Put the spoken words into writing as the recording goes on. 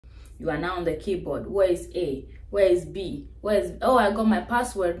You are now on the keyboard. Where is A? Where is B? Where is, oh, I got my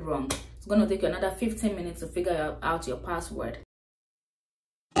password wrong. It's going to take you another 15 minutes to figure out your password.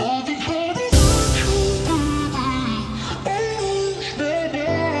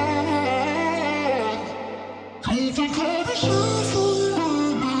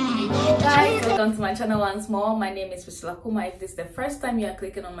 Guys, welcome to my channel once more. My name is Preceptorship. If this is the first time you are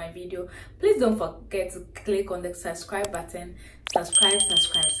clicking on my video, please don't forget to click on the subscribe button.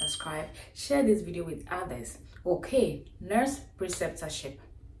 Subscribe. Share this video with others. Okay, nurse preceptorship.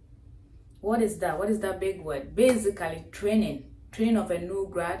 What is that? What is that big word? Basically, training of a new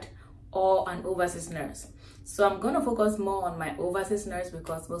grad or an overseas nurse. So I'm going to focus more on my overseas nurse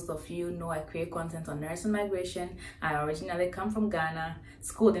because most of you know I create content on nursing migration. I originally come from Ghana,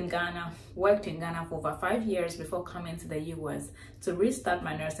 schooled in Ghana, worked in Ghana for over 5 years before coming to the US to restart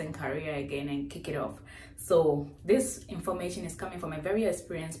my nursing career again and kick it off. So this information is coming from a very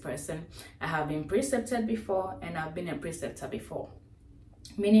experienced person. I have been precepted before and I've been a preceptor before.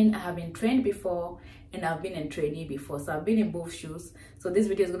 Meaning I have been trained before and I've been a trainee before. So I've been in both shoes. So this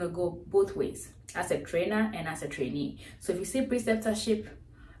video is going to go both ways, as a trainer and as a trainee. So if you see preceptorship,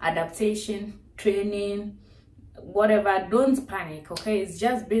 adaptation, training, whatever, don't panic, okay? It's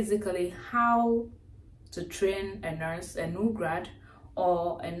just basically how to train a nurse, a new grad,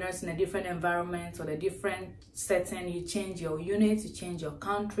 or a nurse in a different environment or a different setting. You change your unit, you change your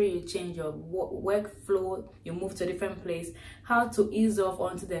country, you change your workflow, you move to a different place, how to ease off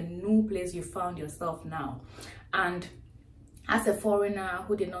onto the new place you found yourself now. And as a foreigner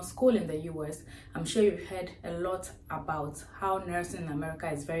who did not school in the US, I'm sure you've heard a lot about how nursing in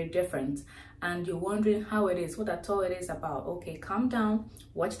America is very different, and you're wondering how it is, what at all it is about. Okay, calm down,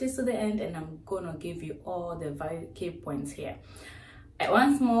 watch this to the end, and I'm gonna give you all the very key points here.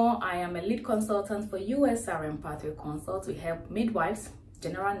 Once more, I am a lead consultant for USRN Pathway Consult. We help midwives,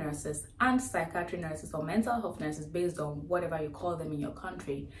 general nurses, and psychiatry nurses or mental health nurses, based on whatever you call them in your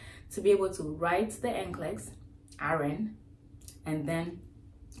country, to be able to write the NCLEX, RN, and then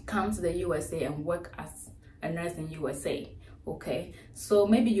come to the USA and work as a nurse in USA. Okay, so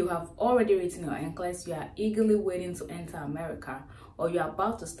maybe you have already written your NCLEX, you are eagerly waiting to enter America, or you are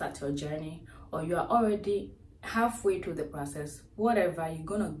about to start your journey, or you are already halfway through the process. Whatever, you're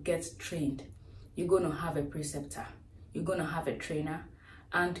gonna get trained. You're gonna have a preceptor, you're gonna have a trainer,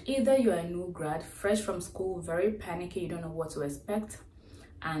 and either you're a new grad fresh from school, very panicky, you don't know what to expect,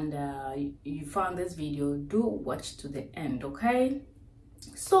 and you found this video, do watch to the end. Okay,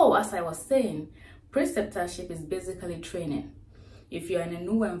 so as I was saying, preceptorship is basically training. If you're in a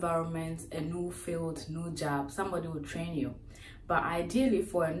new environment, a new field, new job, somebody will train you. But ideally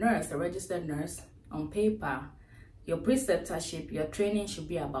for a nurse, a registered nurse, on paper, your preceptorship, your training should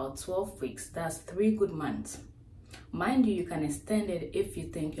be about 12 weeks. That's 3 good months. Mind you, you can extend it if you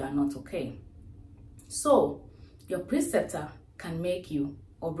think you are not okay. So your preceptor can make you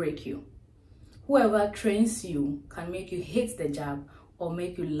or break you. Whoever trains you can make you hate the job or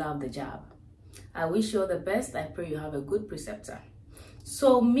make you love the job. I wish you all the best. I pray you have a good preceptor.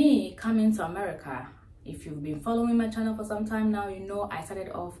 So me coming to America, if you've been following my channel for some time now, you know I started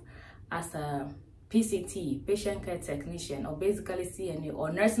off as a PCT, patient care technician, or basically CNA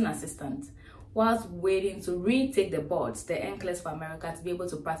or nursing assistant, whilst waiting to retake the boards, the NCLEX for America, to be able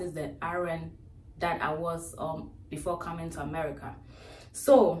to practice the RN that I was before coming to America.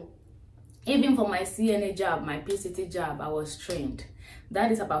 So even for my CNA job, my PCT job, I was trained.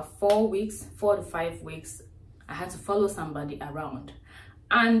 That is about 4 weeks, 4 to 5 weeks. I had to follow somebody around.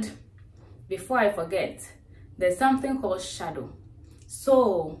 And before I forget, there's something called shadow.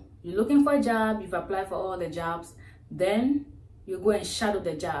 So you're looking for a job, you've applied for all the jobs, then you go and shadow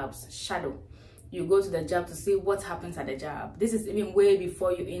the jobs. You go to the job to see what happens at the job. This is even way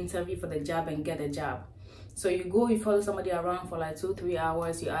before you interview for the job and get a job. So you go, you follow somebody around for like 2-3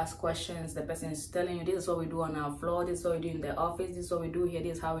 hours, you ask questions, the person is telling you, this is what we do on our floor, this is what we do in the office, this is what we do here,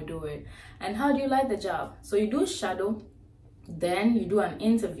 this is how we do it. And how do you like the job? So you do shadow, then you do an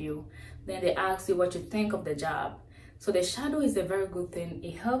interview, then they ask you what you think of the job. So the shadow is a very good thing.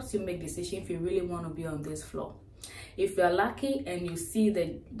 It helps you make decisions if you really want to be on this floor. If you're lucky and you see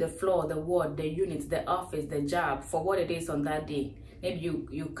the floor, the ward, the unit, the office, the job for what it is on that day, maybe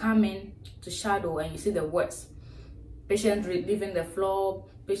you come in to shadow and you see the worst. Patients leaving the floor,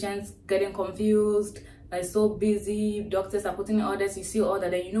 patients getting confused, like so busy, doctors are putting in orders, you see all that,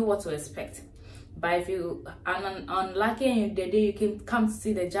 then you know what to expect. But if you are unlucky and the day you come to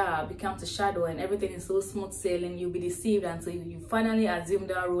see the job, you come to shadow and everything is so smooth sailing, you'll be deceived until you finally assume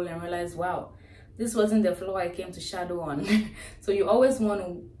that role and realize, wow, this wasn't the floor I came to shadow on. So you always want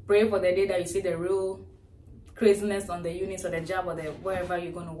to pray for the day that you see the real craziness on the units or the job or the wherever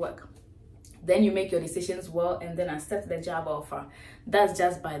you're going to work. Then you make your decisions well and then accept the job offer. That's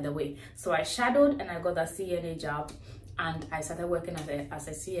just by the way. So I shadowed and I got a CNA job, and I started working as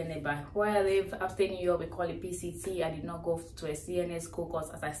a CNA. But where I live, upstate New York, we call it PCT. I did not go to a CNA school because,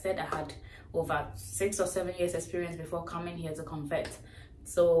 as I said, I had over 6 or 7 years experience before coming here to convert.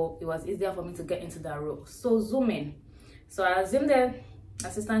 So it was easier for me to get into that role. So zoom in. So I assumed the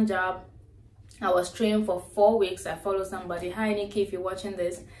assistant job. I was trained for 4 weeks. I followed somebody. Hi Nikki, if you're watching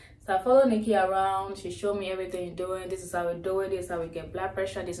this. So I followed Nikki around. She showed me everything you're doing. This is how we do it. This is how we get blood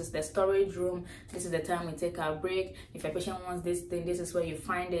pressure. This is the storage room. This is the time we take our break. If a patient wants this thing, this is where you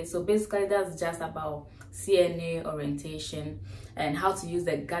find it. So basically, that's just about CNA orientation, and how to use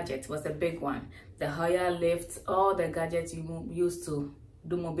the gadget was the big one. The Hoyer lift, all the gadgets you use to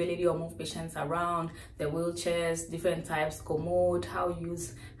do mobility or move patients around, the wheelchairs, different types, commode, how you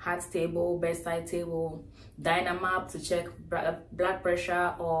use heart table, bedside table, Dynamap to check blood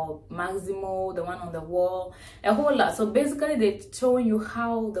pressure, or Maximo, the one on the wall, a whole lot. So basically they're showing you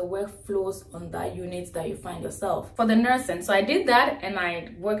how the work flows on that unit that you find yourself. For the nursing, so I did that and I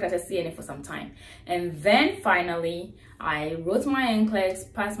worked as a CNA for some time, and then finally I wrote my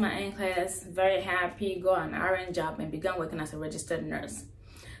NCLEX, passed my NCLEX, very happy, got an RN job and began working as a registered nurse.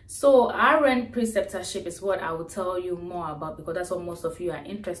 So RN preceptorship is what I will tell you more about, because that's what most of you are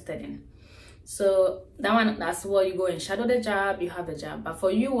interested in. So that's where you go and shadow the job, you have the job. But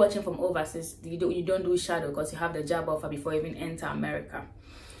for you watching from overseas, you don't do shadow because you have the job offer before you even enter America.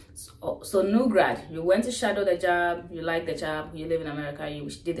 So new grad, you went to shadow the job, you like the job, you live in America, you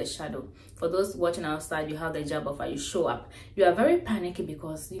did the shadow. For those watching outside, you have the job offer, you show up. You are very panicky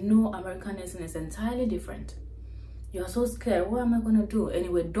because you know American nursing is entirely different. You are so scared. What am I going to do?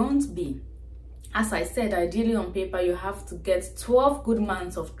 Anyway, don't be. As I said, ideally on paper, you have to get 12 good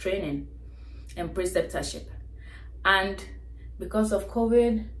months of training and preceptorship. And because of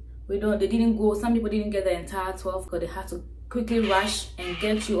COVID, they didn't go, some people didn't get the entire 12 because they had to quickly rush and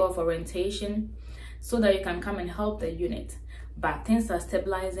get you off orientation so that you can come and help the unit. But things are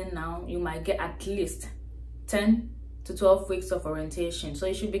stabilizing now. You might get at least 10 to 12 weeks of orientation, so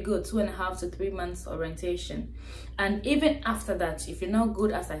it should be good, 2.5 to 3 months orientation. And even after that, if you're not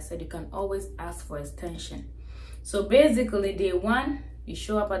good, as I said, you can always ask for extension. So basically, day one, you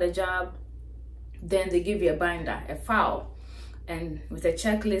show up at the job, then they give you a binder, a file, and with a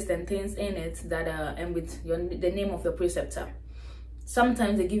checklist and things in it that and with the name of your preceptor.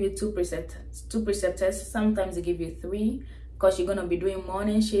 Sometimes they give you two preceptors, sometimes they give you 3, because you're going to be doing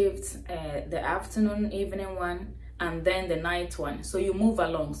morning shifts, the afternoon, evening one, and then the night one. So you move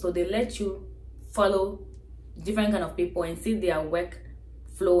along. So they let you follow different kind of people and see their work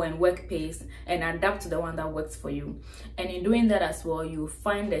flow and work pace and adapt to the one that works for you. And in doing that as well, you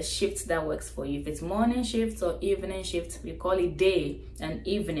find the shift that works for you. If it's morning shifts or evening shifts, we call it day and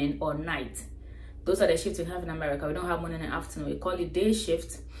evening or night. Those are the shifts we have in America. We don't have morning and afternoon. We call it day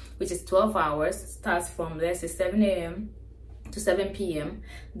shift, which is 12 hours, starts from, let's say, 7 a.m. to 7 p.m.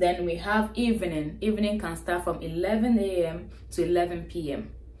 Then we have evening. Evening can start from 11 a.m. to 11 p.m.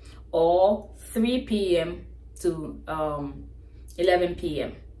 or 3 p.m. to 11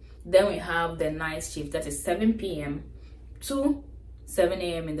 p.m. Then we have the night shift, that is 7 p.m. to 7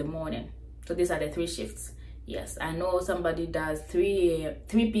 a.m. in the morning. So these are the 3 shifts. Yes, I know somebody does 3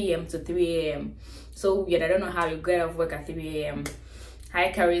 p.m. to 3 a.m. So yeah, I don't know how you get off work at 3 a.m.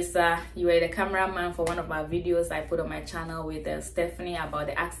 Hi Carissa, you were the cameraman for one of my videos I put on my channel with Stephanie about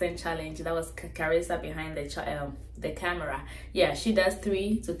the accent challenge. That was Carissa behind the camera. Yeah, she does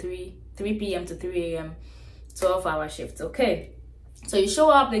 3 p.m. to 3 a.m. 12-hour shifts. Okay, so you show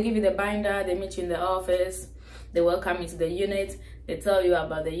up, they give you the binder, they meet you in the office, they welcome you to the unit, they tell you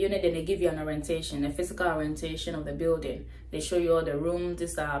about the unit, and they give you an orientation, a physical orientation of the building. They show you all the rooms.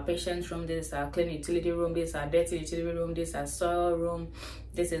 This is our patient's room, this is our clean utility room, this is our dirty utility room, this is our soil room,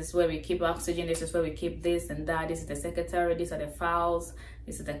 this is where we keep oxygen, this is where we keep this and that, this is the secretary, these are the files,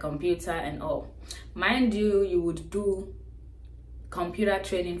 this is the computer and all. Mind you, you would do computer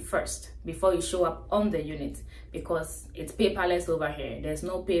training first before you show up on the unit, because it's paperless over here. There's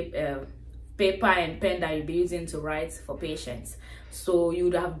no paper and pen that you'll be using to write for patients. So you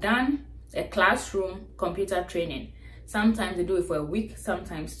would have done a classroom computer training. Sometimes they do it for a week,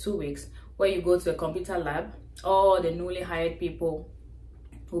 sometimes 2 weeks, where you go to a computer lab. All the newly hired people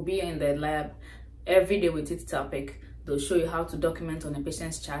will be in the lab every day with its topic. They'll show you how to document on a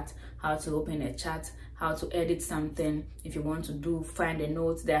patient's chart, how to open a chart, how to edit something. If you want to find a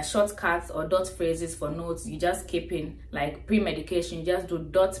note, there are shortcuts or dot phrases for notes. You just keep in, like pre-medication, you just do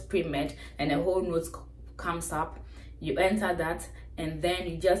dot pre-med and a whole note comes up. You enter that and then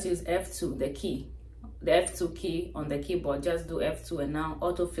you just use F2, the key, the F2 key on the keyboard, just do F2 and now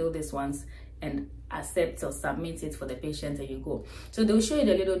autofill these ones and accept or submit it for the patient, and you go. So they'll show you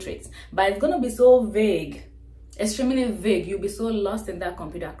the little tricks, but it's going to be so vague, extremely vague. You'll be so lost in that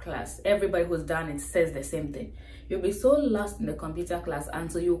computer class. Everybody who's done it says the same thing. You'll be so lost in the computer class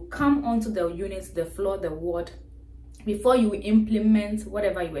until you come onto the units, the floor, the ward, before you implement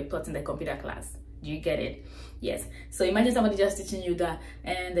whatever you were taught in the computer class. Do you get it? Yes. So imagine somebody just teaching you that,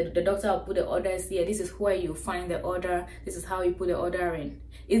 and the doctor will put the orders here. This is where you find the order. This is how you put the order in.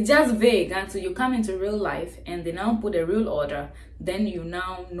 It's just vague until you come into real life and they now put a real order. Then you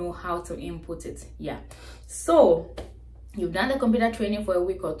now know how to input it. Yeah. So you've done the computer training for a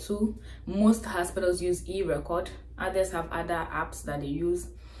week or two. Most hospitals use e-record. Others have other apps that they use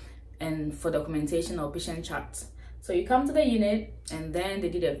and for documentation or patient charts. So you come to the unit, and then they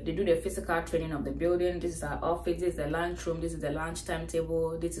do the physical training of the building. This is our office, this is the lunchroom, this is the lunch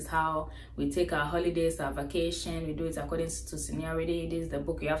timetable, this is how we take our holidays, our vacation. We do it according to seniority. This is the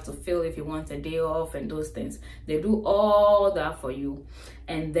book you have to fill if you want a day off and those things. They do all that for you.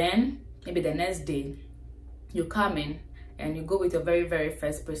 And then maybe the next day you come in and you go with your very, very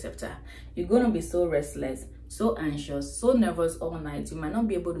first preceptor. You're going to be so restless, so anxious, so nervous all night. You might not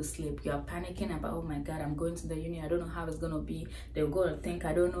be able to sleep. You are panicking about, oh my God, I'm going to the uni. I don't know how it's going to be. They're going to think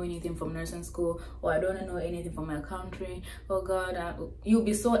I don't know anything from nursing school, or I don't know anything from my country. Oh God, you'll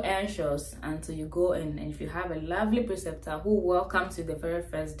be so anxious until you go in. And if you have a lovely preceptor who welcomes you the very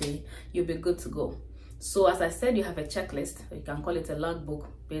first day, you'll be good to go. So as I said, you have a checklist. You can call it a logbook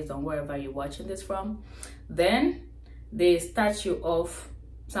based on wherever you're watching this from. Then they start you off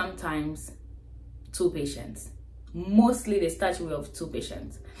sometimes 2 patients. Mostly they start you off 2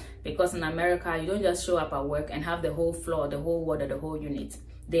 patients, because in America you don't just show up at work and have the whole floor, the whole ward, or the whole unit.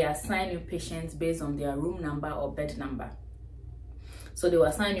 They assign you patients based on their room number or bed number. So they will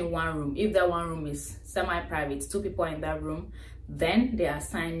assign you one room. If that one room is semi-private, 2 people in that room, then they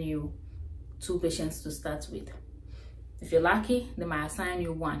assign you 2 patients to start with. If you're lucky, they might assign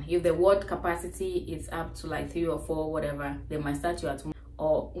you 1. If the ward capacity is up to like 3 or 4, whatever, they might start you at 1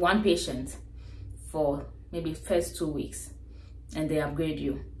 or 1 patient for maybe first 2 weeks, and they upgrade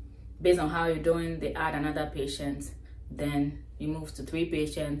you based on how you're doing. They add another patient, then you move to 3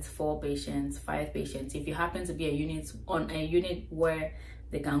 patients, 4 patients, 5 patients. If you happen to be a unit where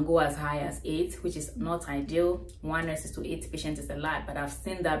they can go as high as 8, which is not ideal. 1 nurse to 8 patients is a lot, but I've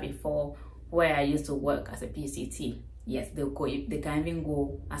seen that before where I used to work as a PCT. Yes, they can even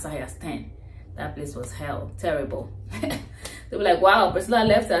go as high as 10. That place was hell, terrible. They were like, wow, Priscilla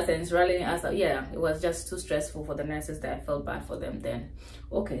left us and is rallying us. Yeah, it was just too stressful for the nurses that I felt bad for them then.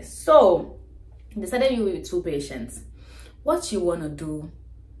 Okay, so decided you with 2 patients. What you want to do,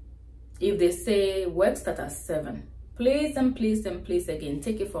 if they say work start at 7, please and please and please, again,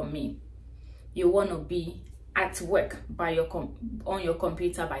 take it from me. You want to be at work by on your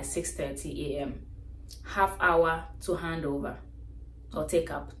computer by 6:30 a.m. Half hour to hand over or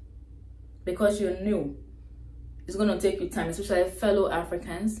take up, because you knew it's going to take you time, especially fellow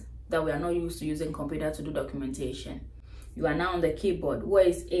Africans that we are not used to using computer to do documentation. You are now on the keyboard. Where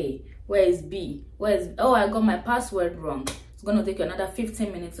is A? Where is B? Where is, oh, I got my password wrong. It's going to take you another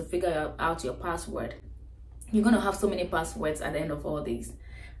 15 minutes to figure out your password. You're going to have so many passwords at the end of all these,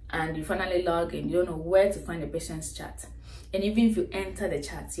 and you finally log in. You don't know where to find the patient's chat. And even if you enter the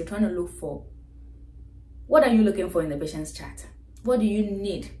chats, you're trying to look for, what are you looking for in the patient's chat? What do you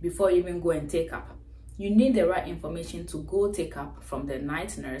need before you even go and take up? You need the right information to go take up from the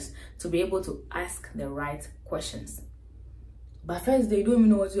night nurse to be able to ask the right questions. But first, they don't even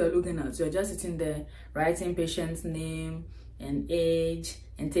know what you are looking at. You're just sitting there writing patient's name and age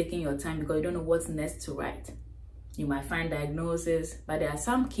and taking your time because you don't know what's next to write. You might find diagnosis, but there are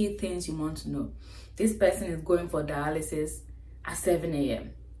some key things you want to know. This person is going for dialysis at 7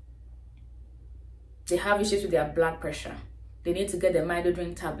 a.m. They have issues with their blood pressure. They need to get the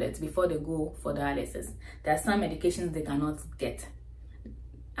midodrine tablets before they go for dialysis. There are some medications they cannot get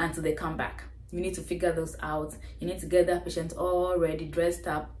until they come back. You need to figure those out. You need to get that patient all ready, dressed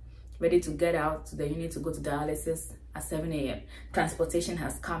up, ready to get out to the unit to go to dialysis at 7 a.m. Transportation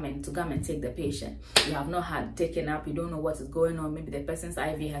has come in to come and take the patient. You have not had taken up. You don't know what is going on. Maybe the person's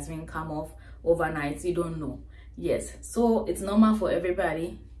IV has been come off overnight. You don't know. Yes, so it's normal for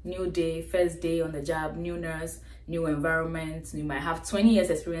everybody. New day, first day on the job, new nurse, new environment. You might have 20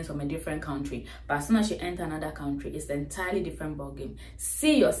 years experience from a different country, but as soon as you enter another country, it's an entirely different ballgame.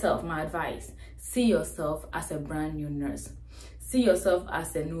 See yourself, my advice, see yourself as a brand new nurse. See yourself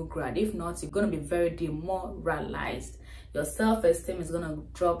as a new grad. If not, you're going to be very demoralized. Your self-esteem is going to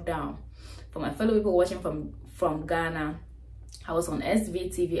drop down. For my fellow people watching from Ghana, I was on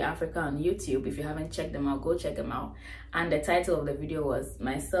SVTV Africa on YouTube. If you haven't checked them out, go check them out. And the title of the video was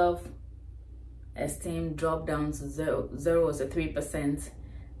 "My Self-Esteem Dropped Down to Zero was a 3%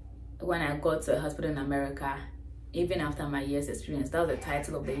 when I got to a hospital in America, even after my year's experience." That was the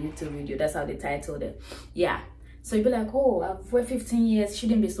title of the YouTube video. That's how they titled it. Yeah. So you'd be like, oh, I've worked 15 years,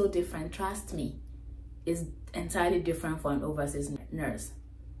 shouldn't be so different. Trust me, it's entirely different for an overseas nurse.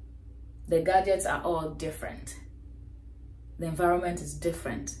 The gadgets are all different. The environment is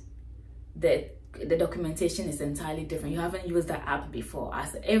different. The documentation is entirely different. You haven't used that app before.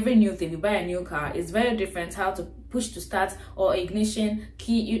 As every new thing, you buy a new car, it's very different. How to push to start or ignition,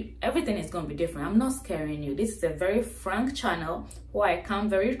 key, everything is going to be different. I'm not scaring you. This is a very frank channel where I come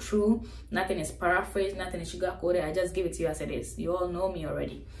very true. Nothing is paraphrased, nothing is sugar coated. I just give it to you as it is. You all know me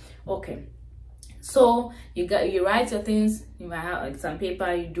already. Okay. So you write your things. You might have like some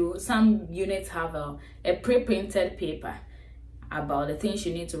paper. You do. Some units have a pre-printed paper about the things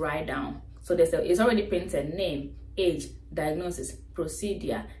you need to write down. So it's already printed: name, age, diagnosis,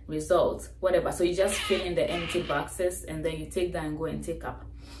 procedure, results, whatever. So you just fill in the empty boxes and then you take that and go and take up.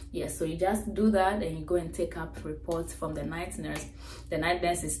 Yes, so you just do that and you go and take up reports from the night nurse. The night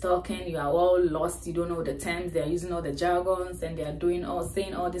nurse is talking, you are all lost, you don't know the terms, they are using all the jargons and they are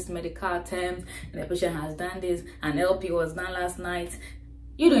saying all these medical terms, and the patient has done this, and LP was done last night.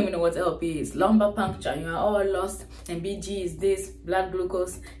 You don't even know what LP is. Lumbar puncture, you are all lost, and BG is this, blood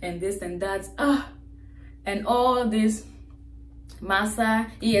glucose, and this and that. And all this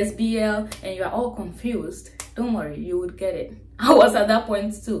MASA, ESBL, and you are all confused. Don't worry, you would get it. I was at that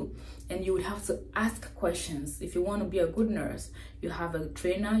point too. And you would have to ask questions. If you want to be a good nurse, you have a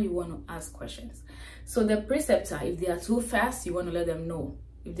trainer, you want to ask questions. So the preceptor, if they are too fast, you want to let them know.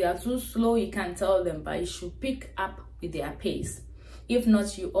 If they are too slow, you can't tell them, but you should pick up with their pace. If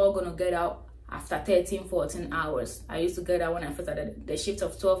not, you all gonna get out after 13, 14 hours. I used to get out when I first started the shift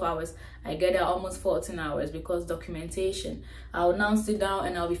of 12 hours. I get out almost 14 hours because documentation. I'll now sit down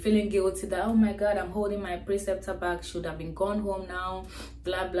and I'll be feeling guilty that, oh my God, I'm holding my preceptor bag. Should have been gone home now,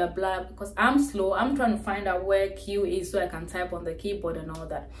 blah, blah, blah. Because I'm slow. I'm trying to find out where Q is so I can type on the keyboard and all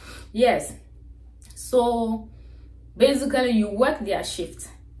that. Yes. So basically you work their shift.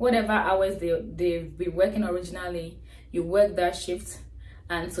 Whatever hours they've been working originally, you work that shift.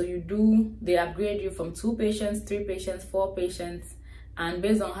 And so they upgrade you from 2 patients, 3 patients, 4 patients. And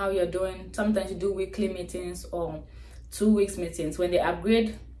based on how you're doing, sometimes you do weekly meetings or 2 weeks meetings. When they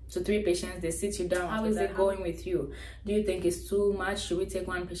upgrade to 3 patients, they sit you down. How is it going with you? Do you think it's too much? Should we take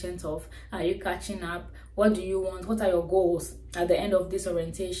 1 patient off? Are you catching up? What do you want? What are your goals at the end of this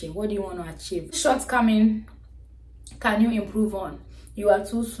orientation? What do you want to achieve? Shortcoming, can you improve on? You are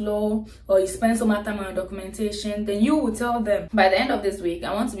too slow, or you spend so much time on documentation, then you will tell them, by the end of this week,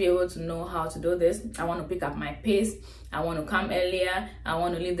 I want to be able to know how to do this. I want to pick up my pace. I want to come earlier. I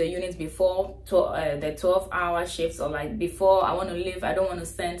want to leave the unit before the 12-hour shifts, or like before. I want to leave. I don't want to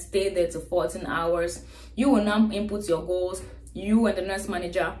stay there to 14 hours. You will now input your goals, you and the nurse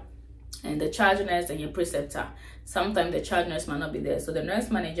manager, and the charge nurse and your preceptor. Sometimes the charge nurse might not be there. So the nurse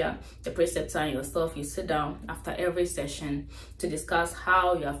manager, the preceptor, and yourself, you sit down after every session to discuss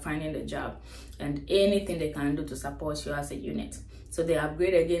how you are finding the job and anything they can do to support you as a unit. So they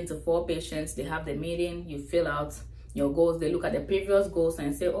upgrade again to 4 patients. They have the meeting. You fill out your goals. They look at the previous goals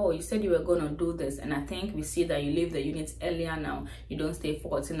and say, oh, you said you were going to do this. And I think we see that you leave the unit earlier now. You don't stay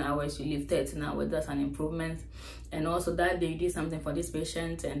 14 hours. You leave 13 hours. That's an improvement. And also that day you did something for this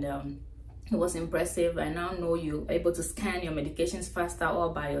patient and it was impressive. I now know you're able to scan your medications faster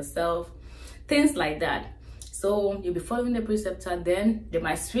all by yourself. Things like that. So you'll be following the preceptor, then they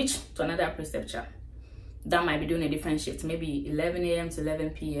might switch to another preceptor. That might be doing a different shift, maybe 11 a.m. to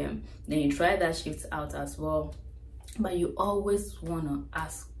 11 p.m. Then you try that shift out as well. But you always want to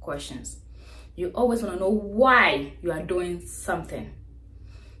ask questions. You always want to know why you are doing something.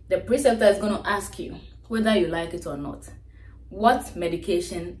 The preceptor is going to ask you whether you like it or not. What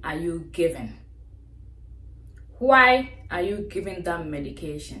medication are you given? Why are you giving that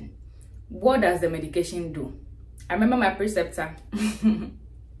medication? What does the medication do? I remember my preceptor.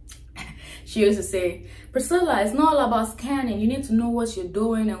 She used to say, Priscilla, it's not all about scanning. You need to know what you're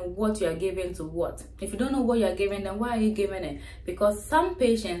doing and what you're giving to what. If you don't know what you're giving, then why are you giving it? Because some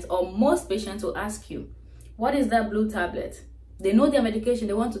patients or most patients will ask you, what is that blue tablet? They know their medication.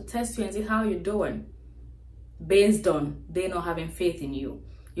 They want to test you and see how you're doing. Based on they not having faith in you.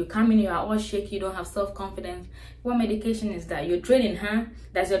 You come in, you are all shaky, you don't have self-confidence. What medication is that? You're training, huh?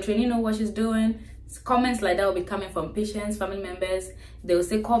 Does your trainee know what she's doing? Comments like that will be coming from patients, family members. They will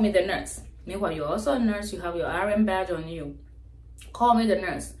say, call me the nurse. Meanwhile, you're also a nurse, you have your RN badge on you. Call me the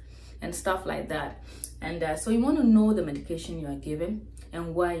nurse. and stuff like that. And so you want to know the medication you are giving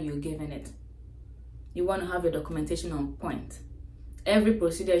and why you're giving it. You want to have your documentation on point. Every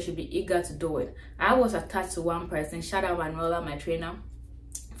procedure, you should be eager to do it. I was attached to one person. Shout out Manuela, my trainer,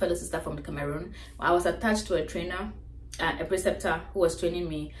 fellow sister from Cameroon. I was attached to a trainer, a preceptor who was training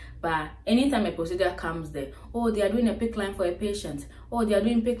me. But anytime a procedure comes there, oh, they are doing a PICC line for a patient. Oh, they are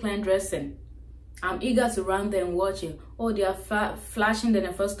doing PICC line dressing. I'm eager to run there and watch it. Oh, they are flashing the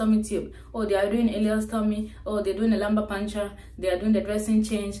nephrostomy tube. Oh, they are doing ileostomy. Oh, they're doing a lumbar puncture. They are doing the dressing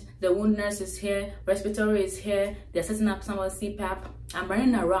change. The wound nurse is here. Respiratory is here. They're setting up some CPAP. I'm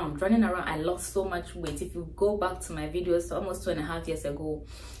running around. I lost so much weight. If you go back to my videos almost 2.5 years ago,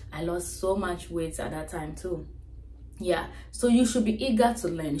 I lost so much weight at that time too. Yeah, so you should be eager to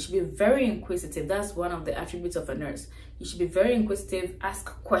learn. You should be very inquisitive. That's one of the attributes of a nurse. You should be very inquisitive. Ask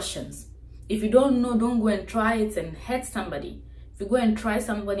questions. If you don't know, don't go and try it and hurt somebody. If you go and try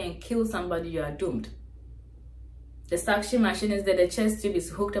somebody and kill somebody, you are doomed. The suction machine is there. The chest tube is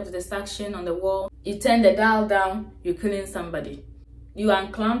hooked up to the suction on the wall. You turn the dial down, you're killing somebody. You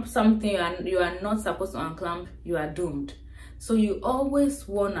unclamp something you are not supposed to unclamp, you are doomed. So you always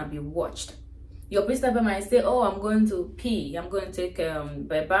want to be watched. Your prestapper might say, oh, I'm going to pee. I'm going to take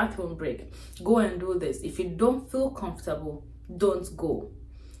a bathroom break. Go and do this. If you don't feel comfortable, don't go.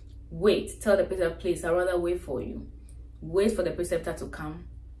 Wait, tell the preceptor, please, I'd rather wait for you. Wait for the preceptor to come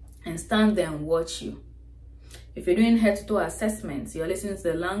and stand there and watch you. If you're doing head-to-toe assessments, you're listening to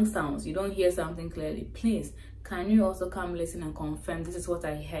the lung sounds, you don't hear something clearly, please, can you also come listen and confirm, this is what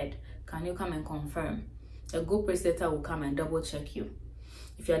I heard. Can you come and confirm? A good preceptor will come and double check you.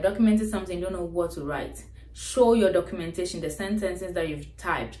 If you're documenting something, you don't know what to write, show your documentation, the sentences that you've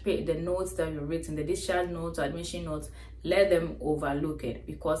typed, the notes that you've written, the discharge notes or admission notes. Let them overlook it,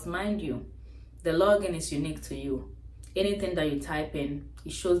 because mind you, the login is unique to you. Anything that you type in,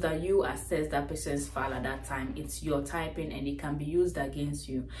 it shows that you assess that person's file at that time. It's your typing and it can be used against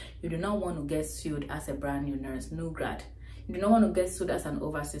you. You do not want to get sued as a brand new nurse, new grad. You do not want to get sued as an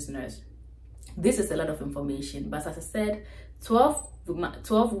overseas nurse. This is a lot of information, but as I said,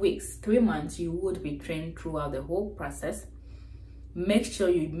 12 weeks, 3 months, you would be trained throughout the whole process. Make sure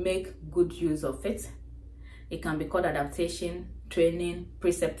you make good use of it. It can be called adaptation, training,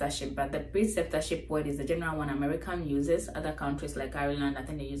 preceptorship, but the preceptorship word is the general one American uses. Other countries like Ireland, I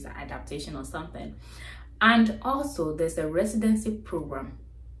think they use adaptation or something. And also there's a residency program.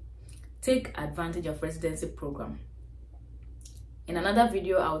 Take advantage of residency program. In another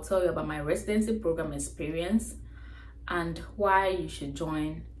video, I'll tell you about my residency program experience and why you should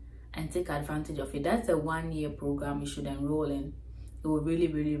join and take advantage of it. That's a 1-year program you should enroll in. It will really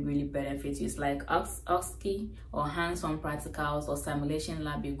benefit you. It's like OSCE or hands-on practicals or simulation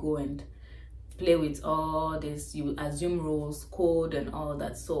lab. You go and play with all this, you assume roles, code and all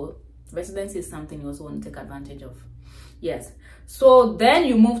that. So residency is something you also want to take advantage of. Yes, so then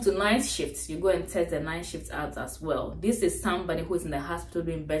you move to night shifts. You go and test the night shifts out as well. This is somebody who is in the hospital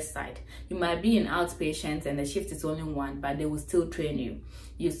doing bedside. You might be an outpatient and the shift is only one, but they will still train you.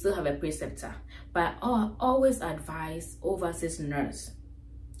 You still have a preceptor. But I always advise overseas nurse,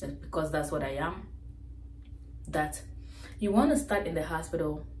 because that's what I am, that you want to start in the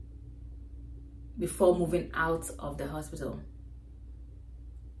hospital before moving out of the hospital.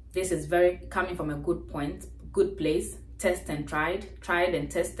 This is very coming from a good point, good place, test and tried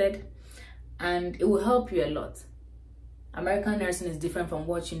and tested, and it will help you a lot. American nursing is different from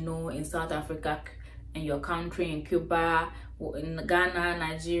what you know in South Africa, in your country, in Cuba, in Ghana,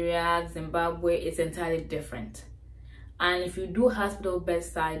 Nigeria, Zimbabwe. It's entirely different. And if you do hospital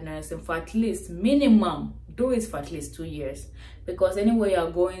bedside nursing for at least minimum, do it for at least 2 years, because anywhere you're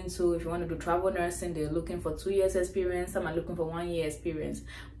going to, if you want to do travel nursing, they're looking for 2 years experience. Some are looking for 1 year experience.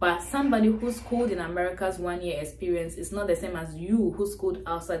 But somebody who schooled in America's 1 year experience is not the same as you who schooled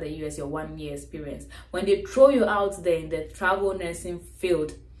outside the US your 1 year experience. When they throw you out there in the travel nursing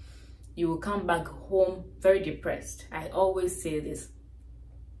field, you will come back home very depressed. I always say this.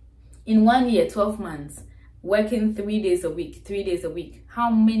 In 1 year, 12 months, working 3 days a week,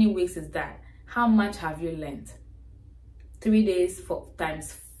 how many weeks is that? How much have you learned? 3 days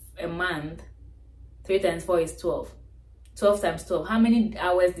times a month, 3 times 4 is 12. 12 times 12. How many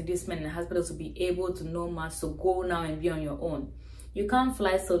hours did you spend in the hospital to be able to know much, so go now and be on your own? You can't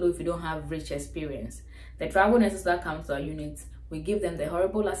fly solo if you don't have rich experience. The travel nurses that come to our unit, we give them the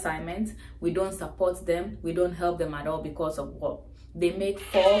horrible assignment. We don't support them. We don't help them at all because of what? They make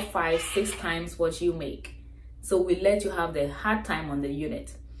 4, 5, 6 times what you make. So we let you have the hard time on the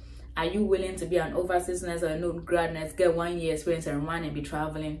unit. Are you willing to be an overseas nurse or a new grad nurse, get 1 year experience and run and be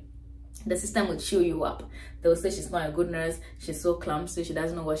traveling? the system would chew you up. They will say she's not a good nurse, she's so clumsy, she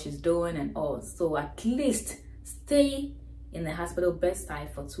doesn't know what she's doing and all. So at least stay in the hospital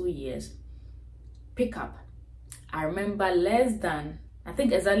bedside for 2 years. Pick up. I remember less than, I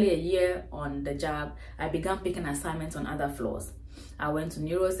think exactly a year on the job, I began picking assignments on other floors. I went to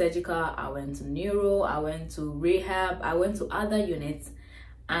neurosurgical, I went to neuro, I went to rehab, I went to other units,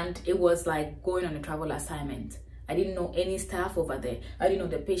 and it was like going on a travel assignment. I didn't know any staff over there. I didn't know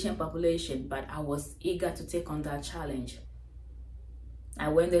the patient population, but I was eager to take on that challenge. I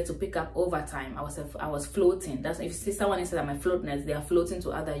went there to pick up overtime. I was floating. That's if you see someone says I'm a float nurse, they are floating to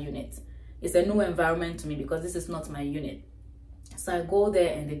other units. It's a new environment to me because this is not my unit. So I go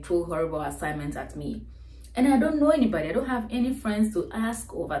there and they throw horrible assignments at me. And I don't know anybody. I don't have any friends to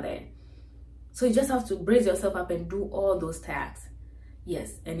ask over there. So you just have to brace yourself up and do all those tasks.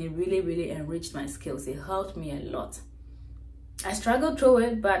 Yes, and it really, really enriched my skills. It helped me a lot. I struggled through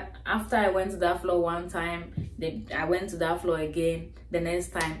it, but after I went to that floor one time, I went to that floor again. The next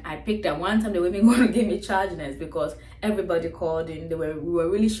time I picked up, one time they were even going to give me charge nurse because everybody called in. We were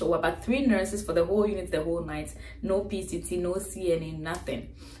really sure about 3 nurses for the whole unit the whole night. No PCT, no CNA, nothing.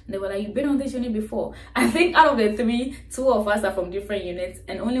 And they were like, you've been on this unit before. I think out of the 3, 2 of us are from different units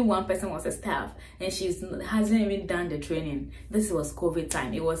and only one person was a staff, and she hasn't even done the training. This was COVID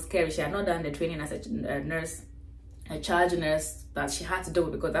time. It was scary. She had not done the training as a nurse, a charge nurse, that she had to do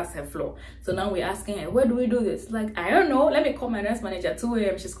it because that's her floor. So now we're asking her, where do we do this? Like, I don't know, let me call my nurse manager. 2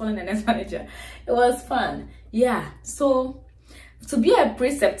 a.m. she's calling the nurse manager. It was fun. Yeah, so to be a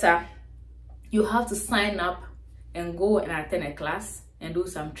preceptor, you have to sign up and go and attend a class and do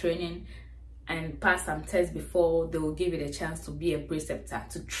some training and pass some tests before they will give you the chance to be a preceptor,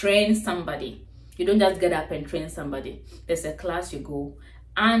 to train somebody. You don't just get up and train somebody. There's a class you go,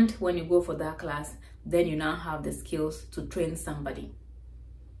 and when you go for that class, then you now have the skills to train somebody.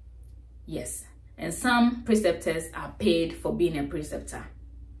 Yes, and some preceptors are paid for being a preceptor,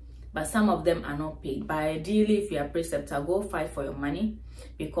 but some of them are not paid. But ideally, if you're a preceptor, go fight for your money,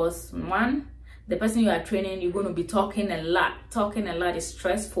 because one, the person you are training, you're going to be talking a lot. Talking a lot is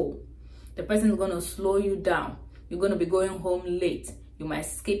stressful. The person is going to slow you down. You're going to be going home late. You might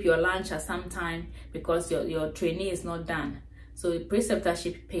skip your lunch at some time because your trainee is not done. So the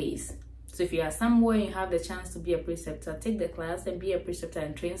preceptorship pays. So if you are somewhere and you have the chance to be a preceptor, take the class and be a preceptor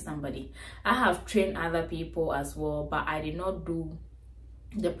and train somebody. I have trained other people as well, but I did not do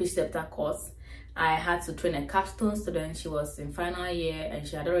the preceptor course. I had to train a capstone student. She was in final year and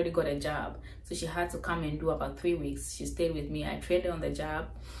she had already got a job. So she had to come and do about 3 weeks. She stayed with me. I trained her on the job,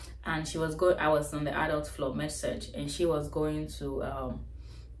 and she was going, I was on the adult floor, med-surg, and she was going to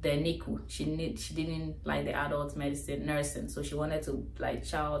the NICU. She didn't like the adult medicine nursing, so she wanted to like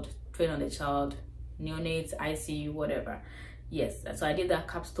train on the child, neonates, ICU, whatever. Yes, so I did that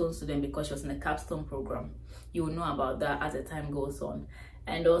capstone student because she was in the capstone program. You will know about that as the time goes on.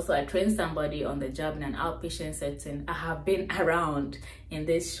 And also I trained somebody on the job in an outpatient setting. I have been around in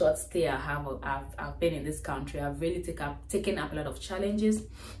this short stay I've been in this country. I've really taken up a lot of challenges.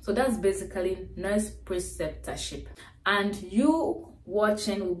 So that's basically nurse preceptorship. And you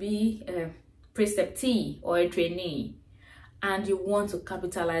watching will be a preceptee or a trainee, and you want to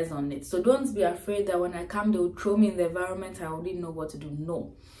capitalize on it. So don't be afraid that when I come, they will throw me in the environment, I already know what to do.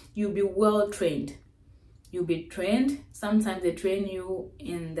 No, you'll be well trained. You'll be trained. Sometimes they train you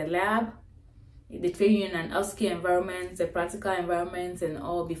in the lab. They train you in an OSCE environment, the practical environment and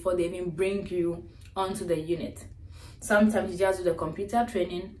all, before they even bring you onto the unit. Sometimes you just do the computer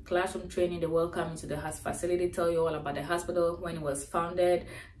training, classroom training. They welcome you to the facility, tell you all about the hospital, when it was founded,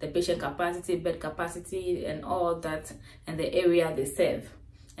 the patient capacity, bed capacity, and all that, and the area they serve.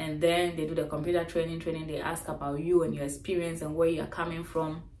 And then they do the computer training. They ask about you and your experience and where you are coming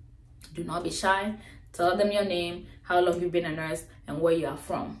from. Do not be shy. Tell them your name, how long you've been a nurse, and where you are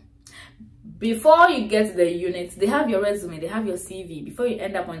from. Before you get to the unit, they have your resume, they have your CV. Before you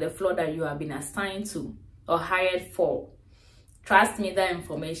end up on the floor that you have been assigned to or hired for, trust me, that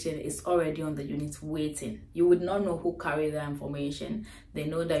information is already on the unit waiting. You would not know who carried that information. They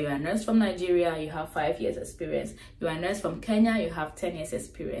know that you're a nurse from Nigeria, you have 5 years experience. You're a nurse from Kenya, you have 10 years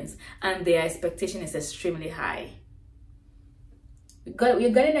experience. And their expectation is extremely high. We are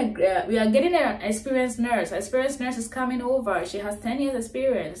getting an experienced nurse. An experienced nurse is coming over. She has 10 years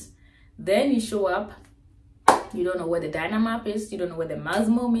experience. Then you show up. You don't know where the Dynamap is. You don't know where the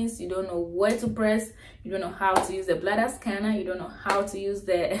Masmom is. You don't know where to press. You don't know how to use the bladder scanner. You don't know how to use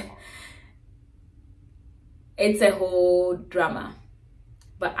the... It's a whole drama.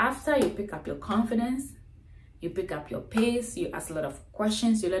 But after you pick up your confidence, you pick up your pace, you ask a lot of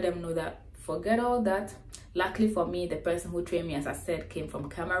questions, you let them know that forget all that. Luckily for me, the person who trained me, as I said, came from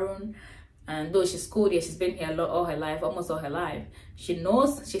Cameroon. And though she's schooled here, she's been here all her life, almost all her life. She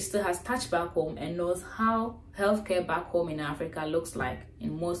knows, she still has touch back home and knows how healthcare back home in Africa looks like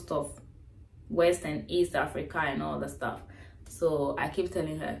in most of West and East Africa and all the stuff. So I keep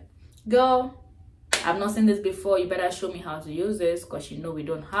telling her, girl, I've not seen this before. You better show me how to use this, because you know we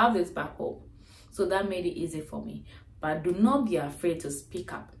don't have this back home. So that made it easy for me. But do not be afraid to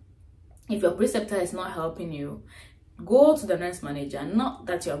speak up. If your preceptor is not helping you, go to the nurse manager. Not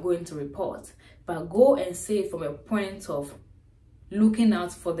that you're going to report, but go and say from a point of looking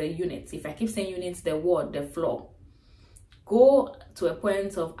out for the units. If I keep saying units, the ward, the floor. Go to a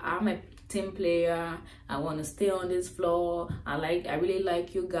point of, I'm a team player, I want to stay on this floor, I really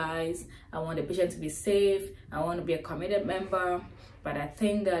like you guys, I want the patient to be safe, I want to be a committed member, but I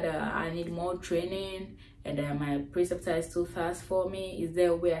think that I need more training, and my preceptor is too fast for me. Is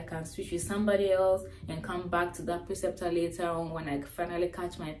there a way I can switch with somebody else and come back to that preceptor later on when I finally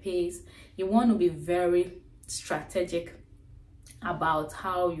catch my pace? You want to be very strategic about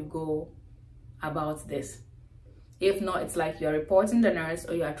how you go about this. If not, it's like you're reporting the nurse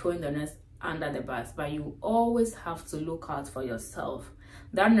or you are throwing the nurse under the bus. But you always have to look out for yourself.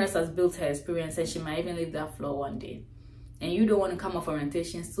 That nurse has built her experience and she might even leave that floor one day. And you don't want to come off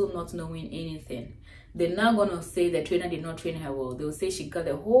orientation still not knowing anything. They're not going to say the trainer did not train her well. They'll say she got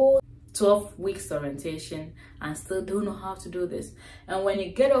the whole 12 weeks orientation and still don't know how to do this. And when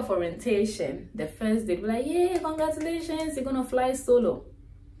you get off orientation, the first day, they'll be like, yeah, congratulations, you're going to fly solo.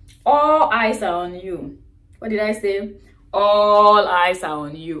 All eyes are on you. What did I say? All eyes are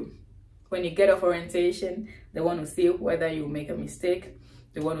on you. When you get off orientation, they want to see whether you make a mistake.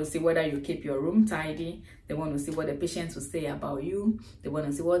 They want to see whether you keep your room tidy. They want to see what the patients will say about you. They want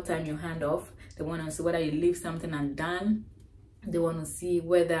to see what time you hand off. They want to see whether you leave something undone. They want to see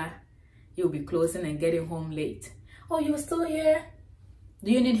whether you'll be closing and getting home late. Oh, you're still here?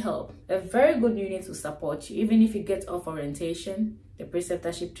 Do you need help? A very good unit to support you. Even if you get off orientation, the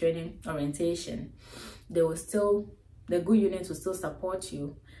preceptorship training orientation, they will still, the good unit will still support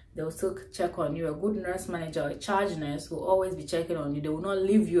you. They will still check on you. A good nurse manager or a charge nurse will always be checking on you. They will not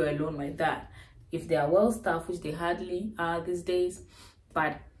leave you alone like that. If they are well staffed, which they hardly are these days,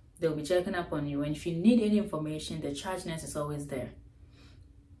 but they'll be checking up on you. And if you need any information, the charge nurse is always there.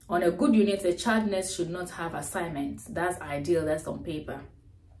 On a good unit, the charge nurse should not have assignments. That's ideal, that's on paper.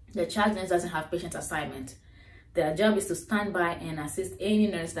 The charge nurse doesn't have patient assignment. Their job is to stand by and assist any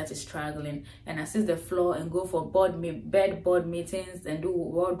nurse that is struggling and assist the floor and go for bed board meetings and do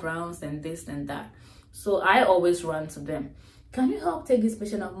ward rounds and this and that. So I always run to them. Can you help take this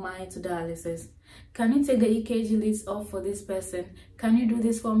patient of mine to dialysis? Can you take the EKG leads off for this person? Can you do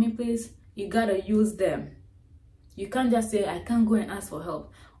this for me, please? You gotta use them. You can't just say, I can't go and ask for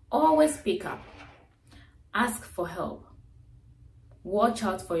help. Always speak up. Ask for help. Watch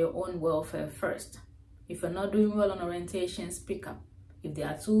out for your own welfare first. If you're not doing well on orientation, speak up. If they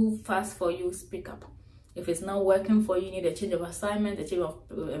are too fast for you, speak up. If it's not working for you, you need a change of assignment, a change of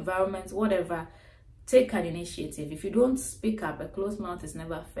environment, whatever, take an initiative. If you don't speak up, a closed mouth is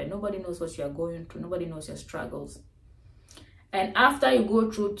never fair. Nobody knows what you're going through. Nobody knows your struggles. And after you go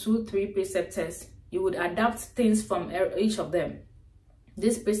through 2-3 preceptors, you would adapt things from each of them.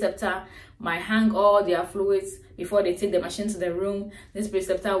 This preceptor might hang all their fluids before they take the machine to the room. This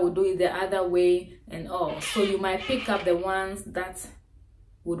preceptor will do it the other way and all. So you might pick up the ones that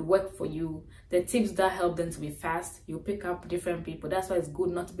would work for you. The tips that help them to be fast, you pick up different people. That's why it's good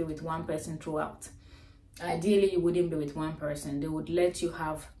not to be with one person throughout. Ideally, you wouldn't be with one person. They would let you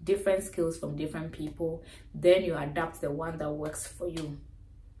have different skills from different people. Then you adapt the one that works for you.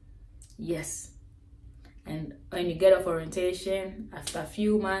 Yes. And when you get off orientation, after a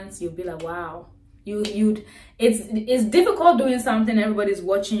few months, you'll be like, wow. It's difficult doing something, everybody's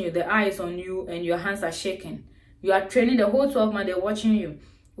watching you, the eye is on you, and your hands are shaking. You are training the whole 12 months, they're watching you.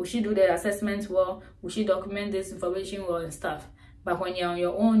 Will she do the assessment well? Will she document this information well and stuff? But when you're on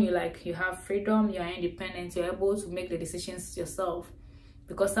your own, you have freedom, you're independent, you're able to make the decisions yourself.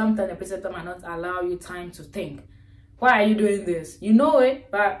 Because sometimes the preceptor might not allow you time to think. Why are you doing this? You know it,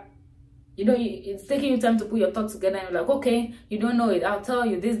 but you know, it's taking you time to put your thoughts together and you're like, okay, you don't know it, I'll tell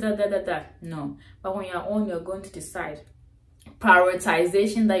you this, that. No. But when you're on, you're going to decide.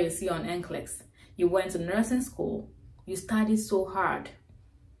 Prioritization that you see on NCLEX. You went to nursing school, you studied so hard,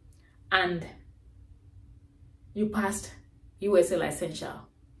 and you passed USA licensure.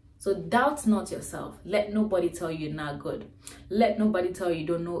 So doubt not yourself. Let nobody tell you you're not good. Let nobody tell you you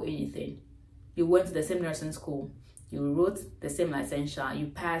don't know anything. You went to the same nursing school. You wrote the same licensure. You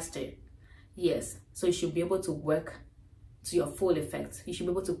passed it. Yes, so you should be able to work to your full effect. You should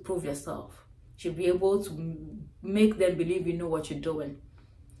be able to prove yourself. You should be able to make them believe you know what you're doing.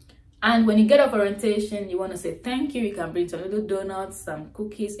 And when you get off orientation, you want to say thank you. You can bring some little donuts, some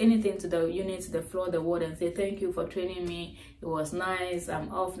cookies, anything to the unit, to the floor, the ward, and say thank you for training me. It was nice.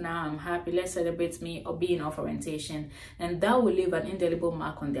 I'm off now. I'm happy. Let's celebrate me or being off orientation. And that will leave an indelible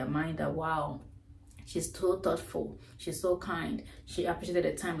mark on their mind that, wow, she's so thoughtful, she's so kind, she appreciated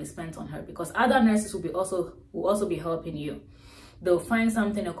the time we spent on her. Because other nurses will also be helping you. They'll find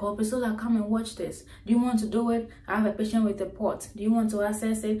something, they'll call Priscilla, come and watch this. Do you want to do it? I have a patient with a port. Do you want to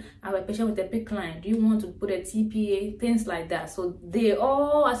access it? I have a patient with a PIC line. Do you want to put a TPA? Things like that. So they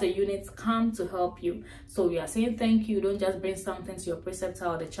all, as a unit, come to help you. So we are saying thank you. Don't just bring something to your preceptor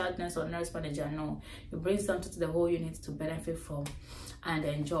or the charge nurse or nurse manager. No, you bring something to the whole unit to benefit from and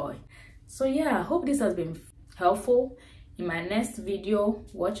enjoy. So yeah, I hope this has been helpful. In my next video,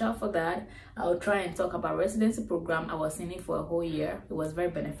 watch out for that. I'll try and talk about residency program. I was in it for a whole year. It was very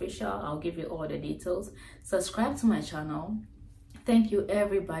beneficial. I'll give you all the details. Subscribe to my channel. Thank you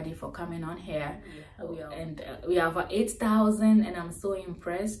everybody for coming on here. We have 8,000 and I'm so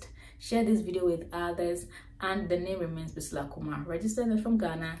impressed. Share this video with others. And the name remains Priscilla Kuma. Registered nurse from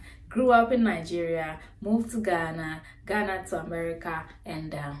Ghana, grew up in Nigeria, moved to Ghana to America,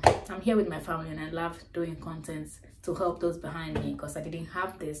 and I'm here with my family, and I love doing content to help those behind me because I didn't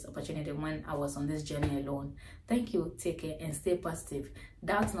have this opportunity when I was on this journey alone. Thank you, take care, and stay positive.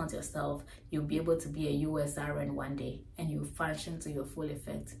 Doubt not yourself. You'll be able to be a USRN one day, and you'll function to your full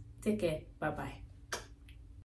effect. Take care. Bye-bye.